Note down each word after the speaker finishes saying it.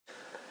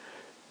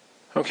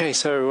Okay,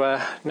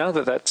 so now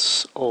that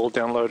that's all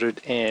downloaded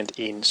and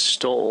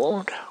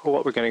installed,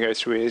 what we're going to go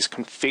through is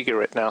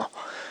configure it now.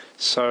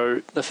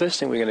 So the first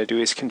thing we're going to do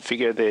is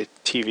configure the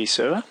TV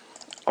server.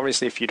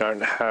 Obviously, if you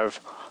don't have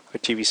a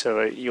TV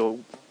server,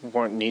 you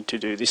won't need to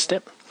do this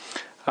step.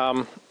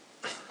 Don't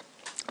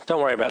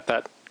worry about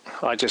that.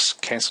 I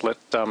just cancel it.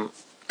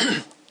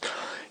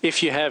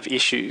 If you have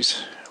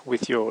issues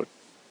with your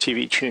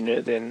TV tuner,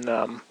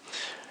 then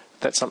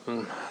that's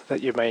something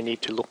that you may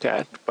need to look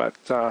at,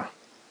 but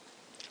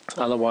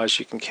otherwise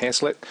you can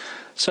cancel it.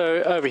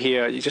 So over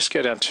here, you just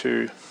go down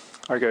to,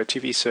 I go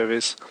TV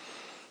servers,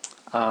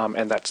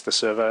 and that's the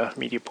server,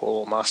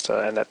 MediaPortal master,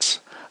 and that's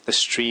the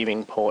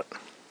streaming port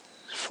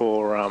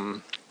for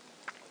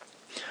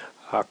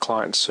our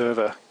client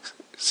server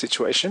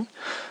situation.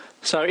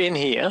 So in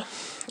here,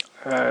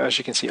 as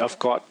you can see, I've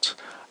got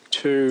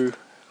two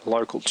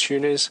local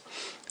tuners,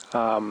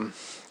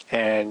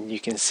 and you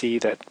can see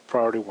that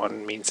priority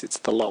 1 means it's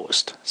the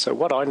lowest. So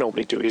what I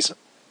normally do is,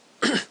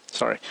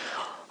 sorry,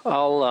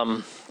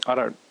 I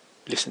don't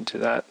listen to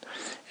that,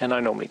 and I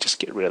normally just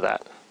get rid of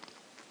that.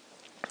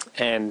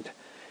 And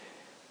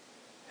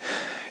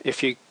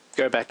if you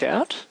go back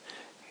out,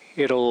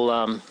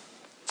 it'll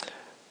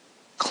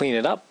clean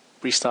it up,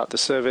 restart the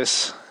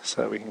service,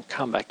 so we can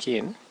come back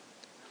in.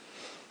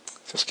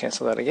 Just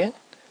cancel that again.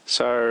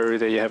 So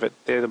there you have it.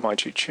 They're my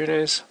two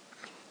tuners.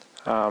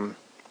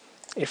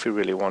 If we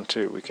really want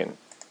to, we can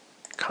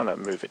kind of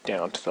move it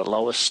down to the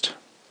lowest.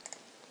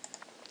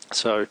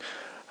 So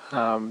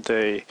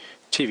the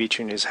TV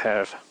tuners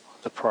have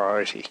the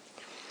priority.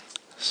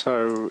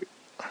 So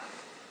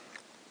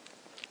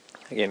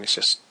again, it's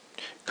just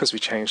because we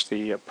changed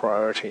the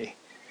priority.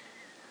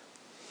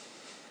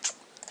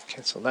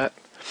 Cancel that.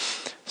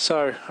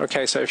 So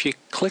okay, so if you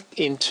click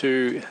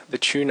into the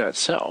tuner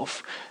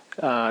itself,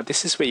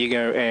 this is where you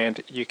go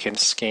and you can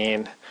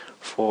scan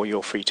for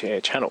your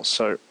free-to-air channels.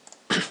 So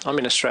I'm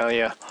in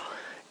Australia,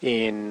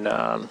 in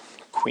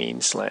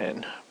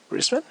Queensland,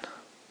 Brisbane.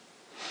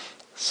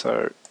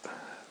 So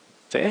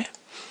there.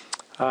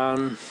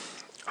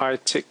 I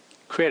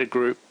create a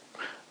group.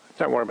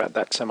 Don't worry about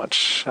that so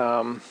much.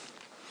 And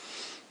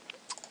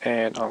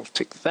I'll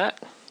tick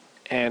that.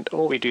 And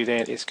all we do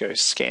then is go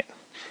scan.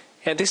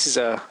 And this is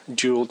a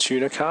dual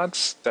tuner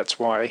cards. That's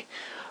why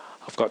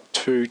I've got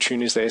two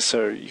tuners there,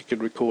 so you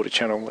could record a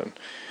channel and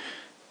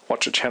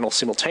watch a channel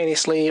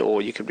simultaneously,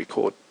 or you could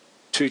record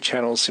two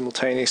channels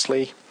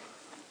simultaneously.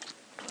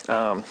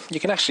 You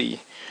can actually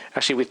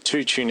with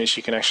two tuners,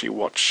 you can actually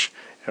watch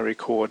and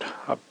record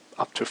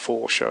up to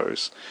 4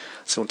 shows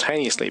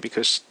simultaneously,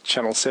 because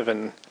channel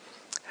 7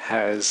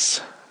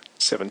 has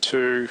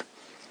 7.2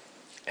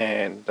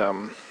 and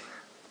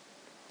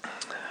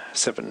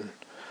 7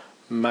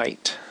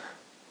 Mate,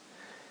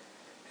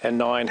 and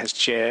 9 has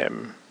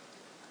Jam.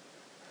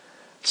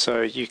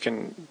 So you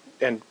can,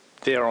 and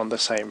they're on the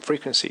same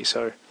frequency,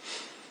 so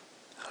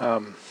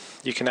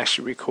you can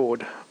actually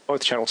record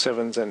both channel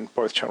 7s and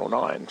both channel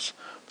 9s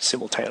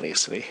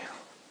simultaneously.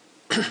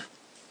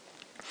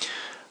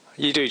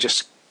 You do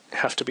just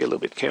have to be a little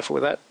bit careful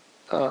with that,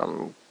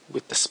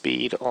 with the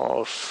speed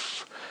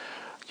of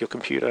your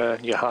computer,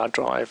 your hard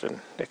drive,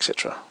 and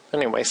etc.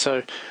 Anyway,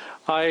 so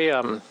I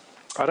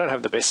don't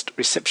have the best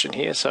reception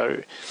here,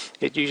 so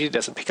it usually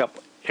doesn't pick up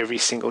every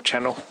single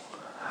channel,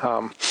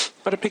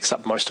 but it picks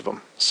up most of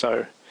them.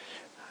 So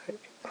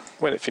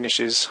when it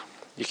finishes,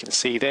 you can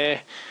see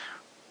they're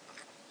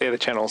the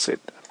channels it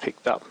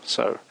picked up,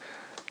 so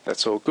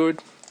that's all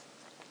good.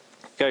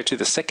 Go to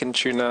the second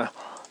tuner,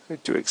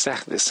 do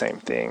exactly the same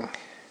thing,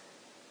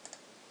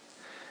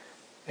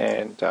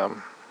 and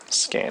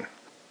scan.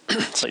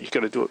 So you've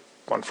got to do it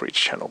one for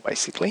each channel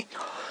basically.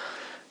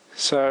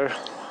 So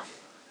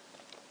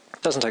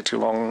it doesn't take too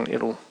long,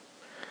 it'll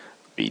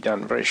be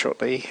done very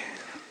shortly.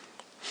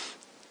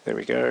 There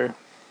we go.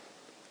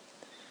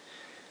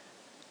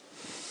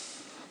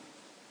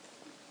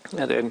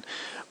 And then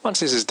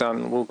once this is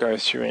done, we'll go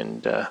through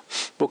and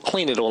we'll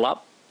clean it all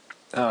up,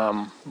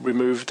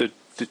 remove the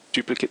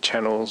duplicate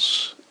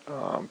channels,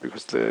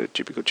 because the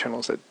duplicate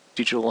channels that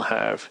digital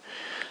have,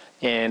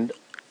 and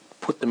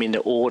put them in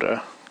the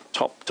order,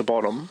 top to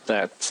bottom,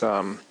 that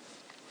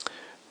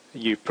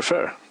you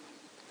prefer.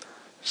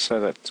 So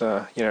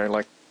that, you know,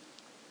 like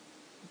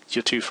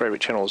your two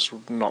favorite channels,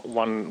 not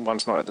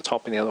one's not at the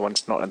top and the other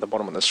one's not at the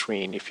bottom of the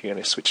screen if you're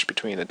going to switch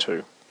between the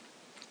two.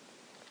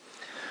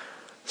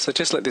 So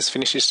just let this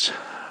finish. It's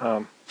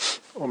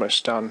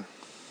almost done.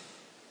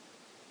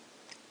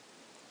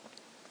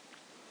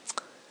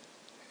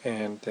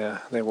 And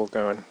then we'll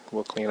go and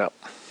we'll clean up.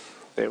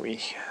 There we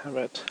have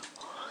it.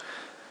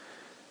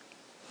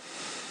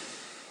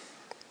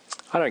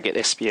 I don't get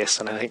SBS,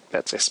 and I think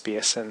that's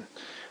SBS, and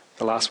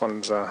the last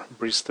one's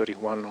Briz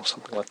 31 or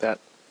something like that.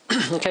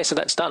 Okay, so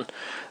that's done.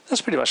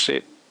 That's pretty much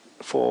it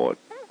for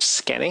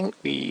scanning.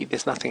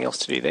 There's nothing else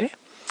to do there.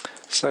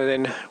 So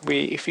then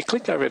if you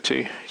click over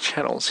to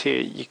channels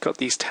here, you've got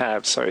these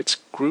tabs, so it's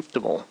grouped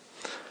them all.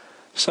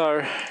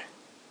 So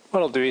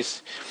what I'll do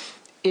is,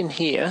 in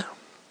here,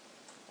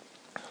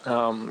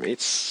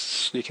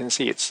 you can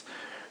see it's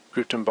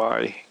grouped them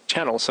by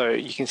channel. So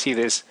you can see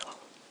there's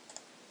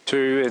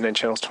 2 and then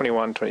channels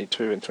 21,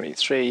 22 and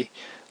 23.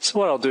 So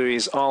what I'll do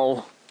is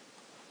I'll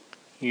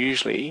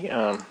usually,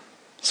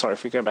 sorry,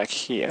 if we go back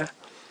here,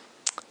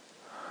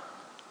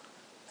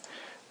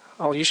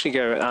 I'll usually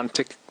go and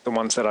untick the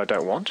ones that I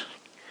don't want.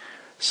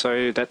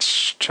 So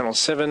that's channel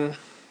 7.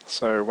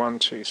 So 1,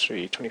 2,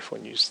 3, 24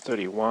 news,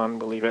 31,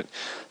 we'll leave it.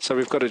 So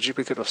we've got a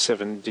duplicate of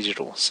 7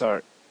 digital.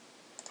 So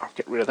I'll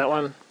get rid of that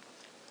one.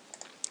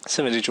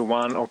 7 digital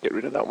 1, I'll get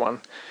rid of that one.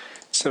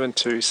 7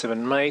 2,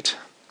 7 mate.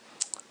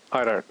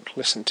 I don't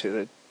listen to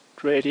the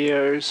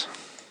radios.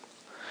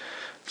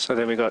 So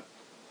then we got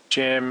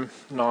gem,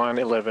 9,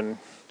 11,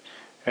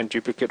 and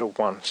duplicate of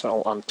 1. So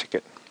I'll untick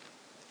it.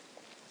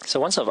 So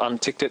once I've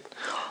unticked it,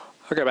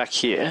 I'll go back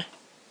here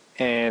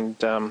and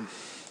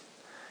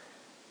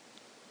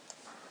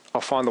I'll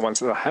find the ones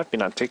that have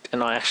been unticked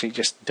and I actually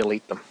just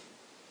delete them.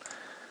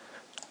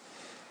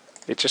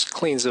 It just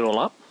cleans it all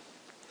up.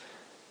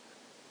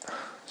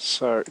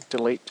 So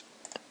delete,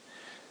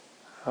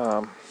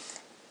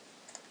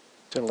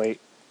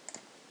 delete,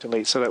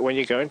 delete, so that when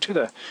you go into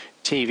the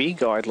TV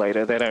guide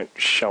later, they don't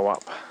show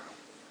up.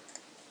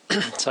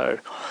 so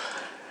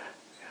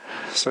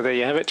there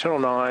you have it, channel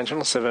 9,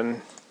 channel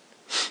 7,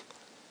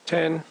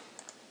 10,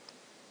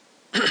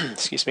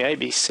 excuse me,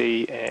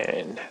 ABC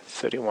and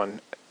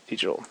 31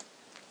 digital.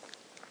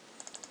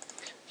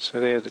 So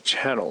they're the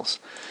channels.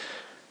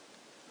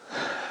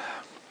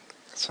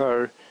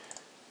 So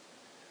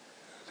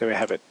there we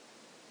have it.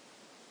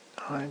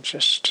 I'm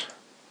just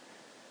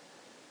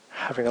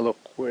having a look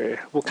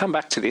where we'll come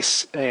back to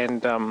this,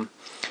 and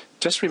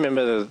just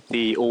remember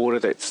the order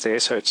that's there.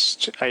 So it's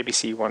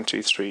ABC 1,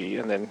 2, 3,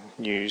 and then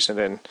news, and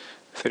then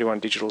 31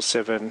 digital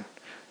 7,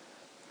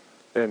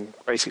 then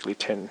basically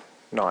 10,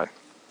 9.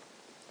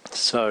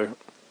 So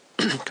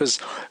because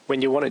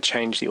when you want to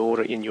change the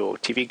order in your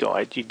TV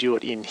guide, you do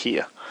it in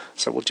here.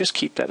 So we'll just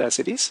keep that as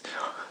it is.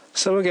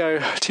 So we'll go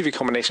TV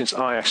combinations.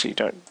 I actually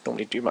don't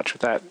normally do much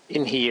with that.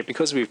 In here,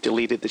 because we've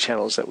deleted the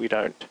channels that we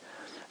don't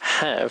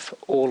have,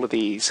 all of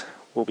these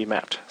will be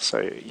mapped.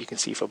 So you can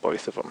see for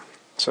both of them.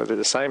 So they're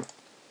the same.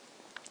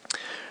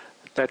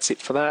 That's it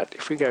for that.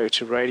 If we go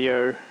to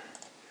radio,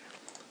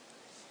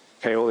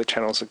 okay, all the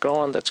channels are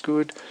gone. That's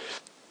good.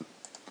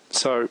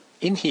 So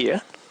in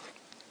here,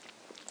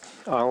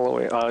 I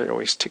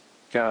always tick,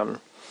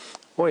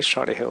 always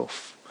try to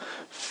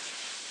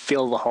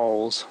fill the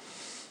holes,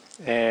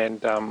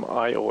 and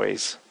I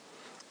always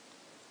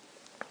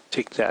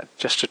tick that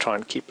just to try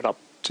and keep it up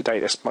to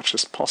date as much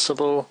as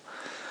possible.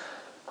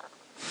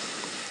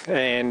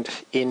 And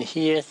in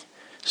here,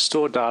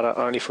 store data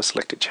only for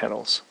selected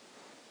channels.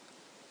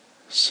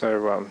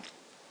 So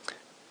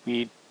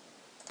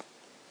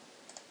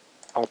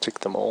I'll tick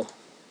them all.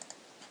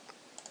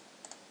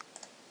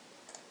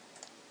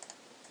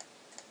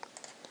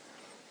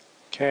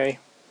 Okay,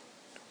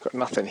 got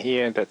nothing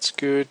here, that's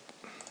good.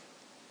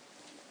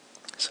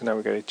 So now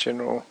we go to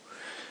general.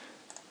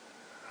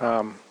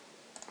 Don't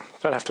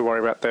have to worry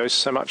about those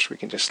so much, we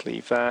can just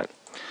leave that.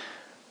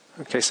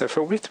 Okay, so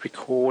for with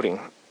recording,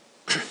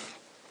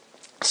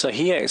 so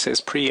here it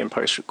says pre and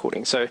post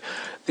recording. So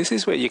this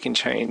is where you can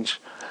change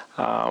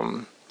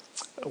when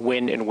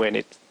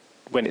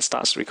it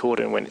starts to record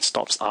and when it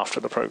stops after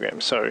the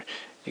program. So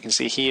you can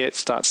see here it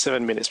starts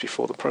 7 minutes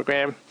before the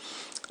program.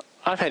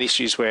 I've had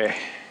issues where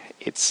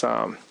it's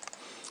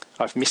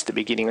I've missed the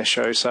beginning of the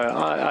show, so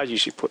I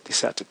usually put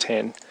this out to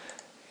 10,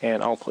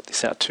 and I'll put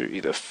this out to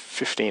either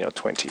 15 or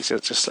 20. So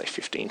let's just say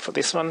 15 for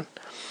this one.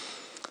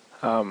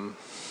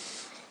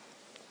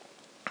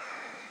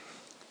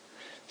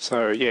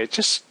 So yeah,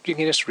 you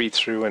can just read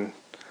through, and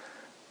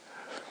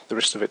the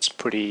rest of it's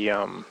pretty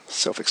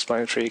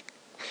self-explanatory.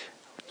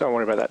 Don't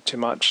worry about that too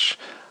much.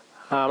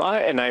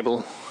 I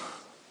enable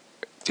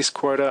disk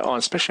quota on,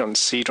 especially on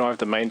C drive,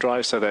 the main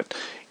drive, so that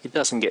it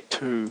doesn't get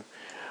too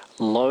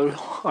low.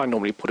 I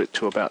normally put it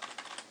to about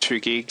 2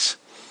 gigs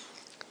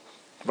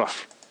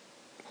rough.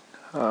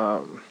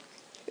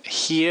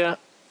 Here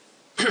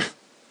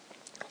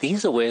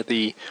these are where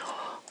the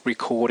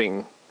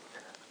recorded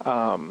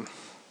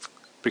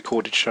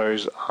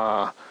shows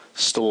are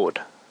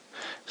stored.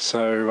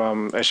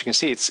 So as you can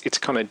see, it's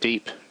kind of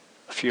deep,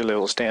 a few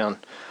levels down.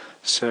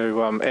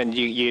 So and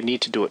you need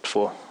to do it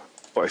for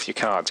both your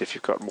cards. If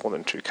you've got more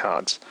than 2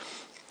 cards,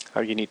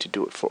 you need to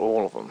do it for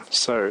all of them.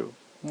 So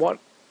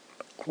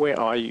where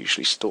I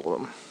usually store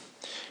them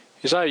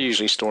is I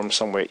usually store them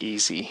somewhere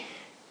easy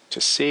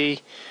to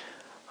see.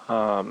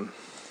 I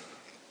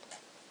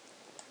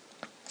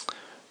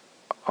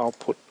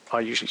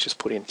usually just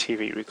put in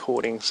TV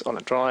recordings on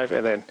a drive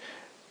and then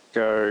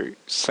go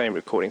same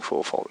recording for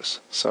all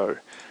folders. So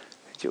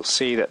you'll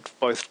see that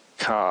both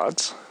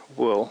cards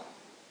will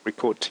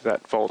record to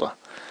that folder.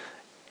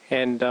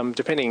 And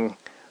depending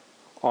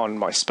on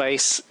my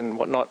space and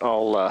whatnot,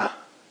 I'll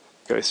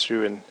go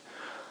through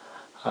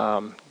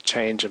and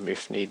change them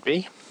if need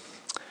be.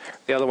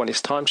 The other one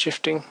is time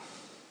shifting.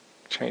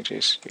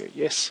 Changes,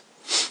 yes.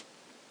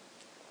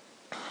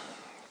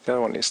 The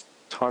other one is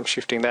time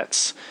shifting.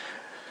 That's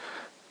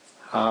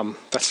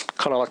That's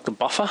kind of like the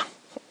buffer.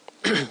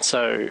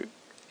 So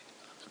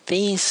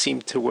these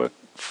seem to work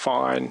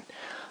fine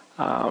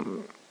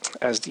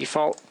as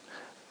default.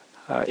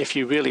 If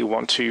you really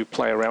want to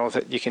play around with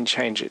it, you can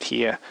change it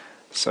here.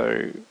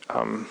 So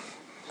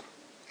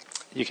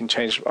you can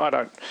change. I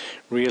don't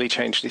really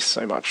change this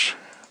so much,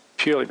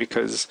 purely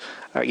because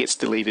it gets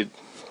deleted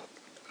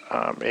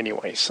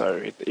anyway,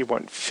 so it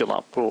won't fill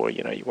up, or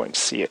you won't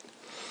see it.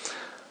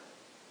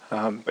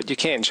 But you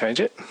can change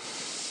it.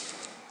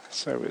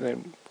 So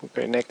then we'll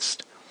go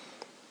next.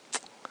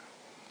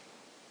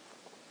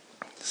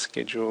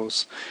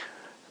 Schedules,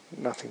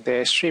 nothing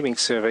there. Streaming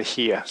server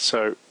here.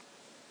 So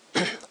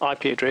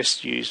IP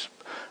address used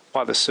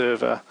by the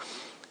server.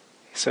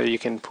 So you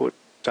can put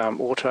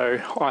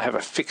auto. I have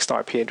a fixed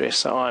IP address,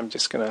 so I'm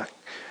just going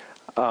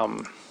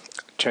to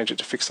change it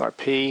to fixed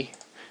IP.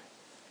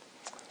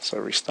 So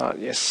restart,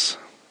 yes.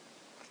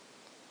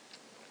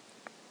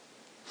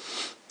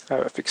 I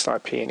have a fixed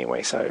IP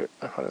anyway, so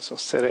I might as well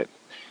set it.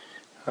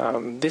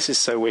 This is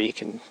so where you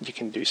can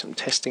do some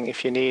testing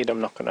if you need.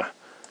 I'm not going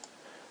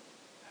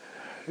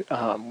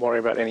to worry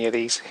about any of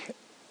these.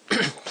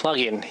 Plug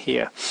in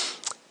here.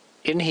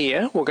 In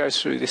here, we'll go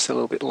through this a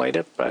little bit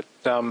later, but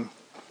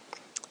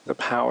the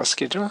power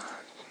scheduler,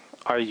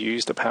 I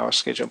use the power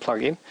scheduler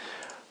plugin.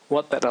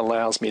 What that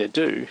allows me to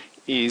do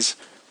is,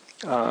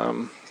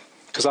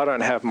 because I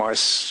don't have my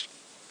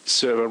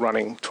server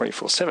running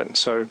 24/7,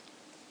 so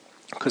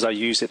because I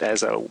use it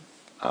as a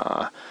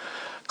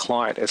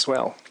client as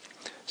well.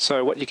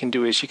 So what you can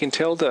do is you can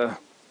tell the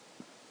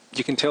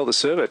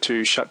server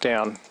to shut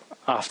down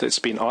after it's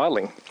been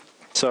idling.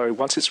 So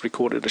once it's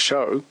recorded a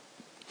show,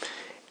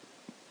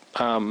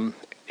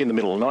 in the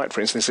middle of the night,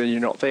 for instance, and you're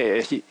not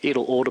there,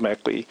 it'll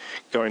automatically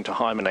go into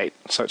hibernate,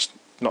 so it's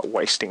not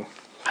wasting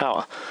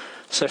power.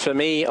 So for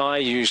me, I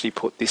usually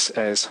put this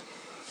as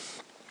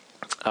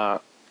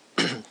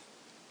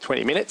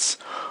 20 minutes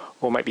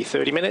or maybe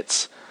 30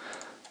 minutes.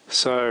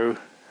 So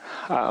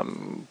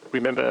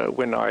remember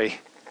when I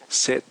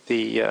set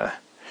the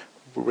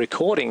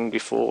recording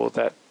before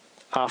that,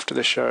 after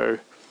the show,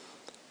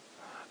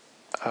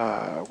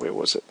 where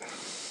was it?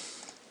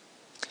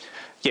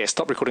 Yeah,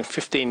 stop recording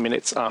 15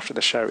 minutes after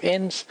the show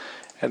ends,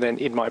 and then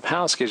in my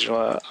power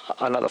scheduler,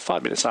 another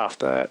 5 minutes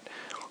after that.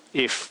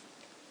 If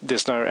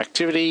there's no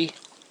activity,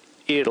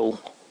 it'll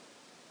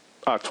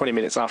 20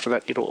 minutes after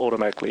that, it'll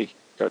automatically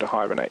go to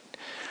hibernate.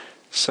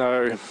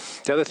 So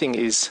the other thing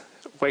is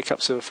wake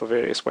up server for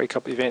various wake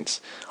up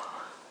events.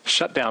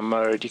 Shutdown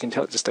mode, you can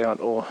tell it to stay on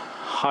or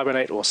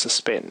hibernate or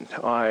suspend.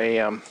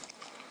 I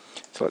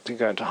tell it to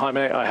go into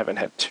hibernate. I haven't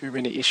had too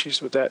many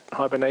issues with that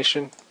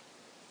hibernation.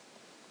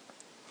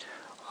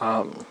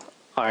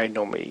 I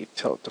normally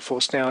tell it to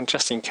force down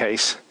just in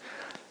case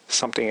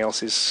something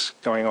else is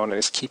going on and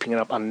is keeping it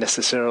up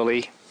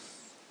unnecessarily.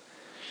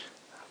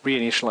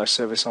 Reinitialize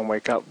service on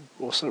wake up,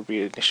 also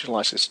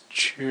reinitializes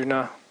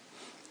tuner.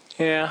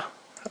 Yeah,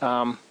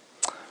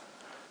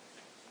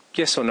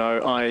 yes or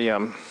no, I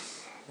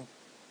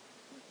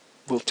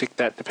will tick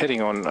that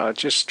depending on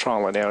just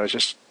trial and error,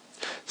 just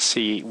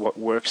see what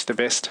works the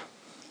best.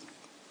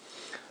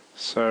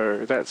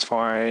 So that's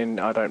fine.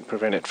 I don't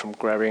prevent it from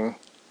grabbing.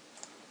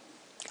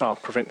 Oh,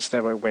 prevent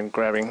stabber when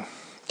grabbing.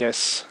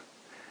 Yes.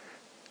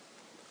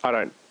 I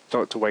don't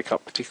do it to wake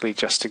up particularly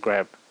just to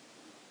grab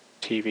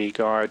TV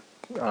guide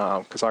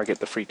because I get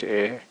the free to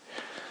air.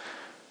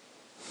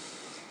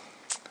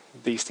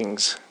 These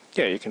things,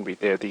 yeah, you can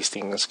read there. These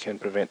things can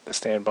prevent the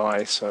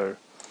standby. So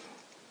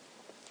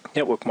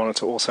network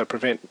monitor also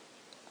prevent.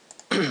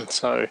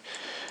 So,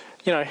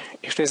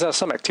 if there's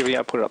some activity,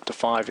 I put it up to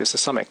 5. If there's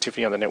some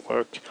activity on the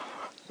network,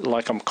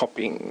 like I'm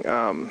copying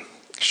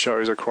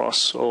shows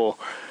across or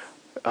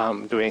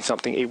doing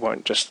something, it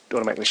won't just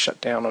automatically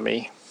shut down on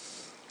me.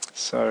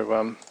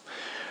 So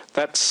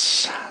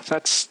that's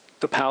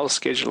the power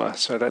scheduler.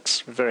 So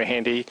that's very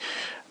handy.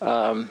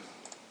 The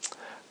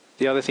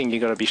other thing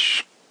you've got to be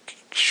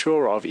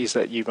sure of is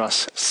that you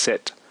must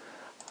set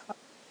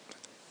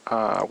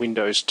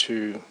Windows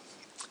to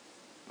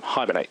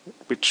hibernate,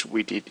 which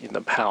we did in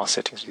the power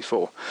settings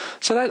before.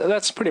 So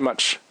that's pretty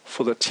much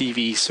for the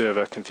TV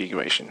server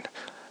configuration.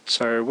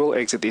 So we'll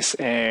exit this,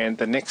 and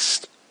the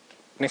next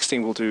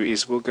thing we'll do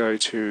is we'll go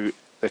to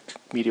the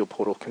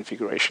MediaPortal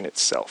configuration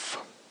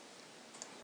itself.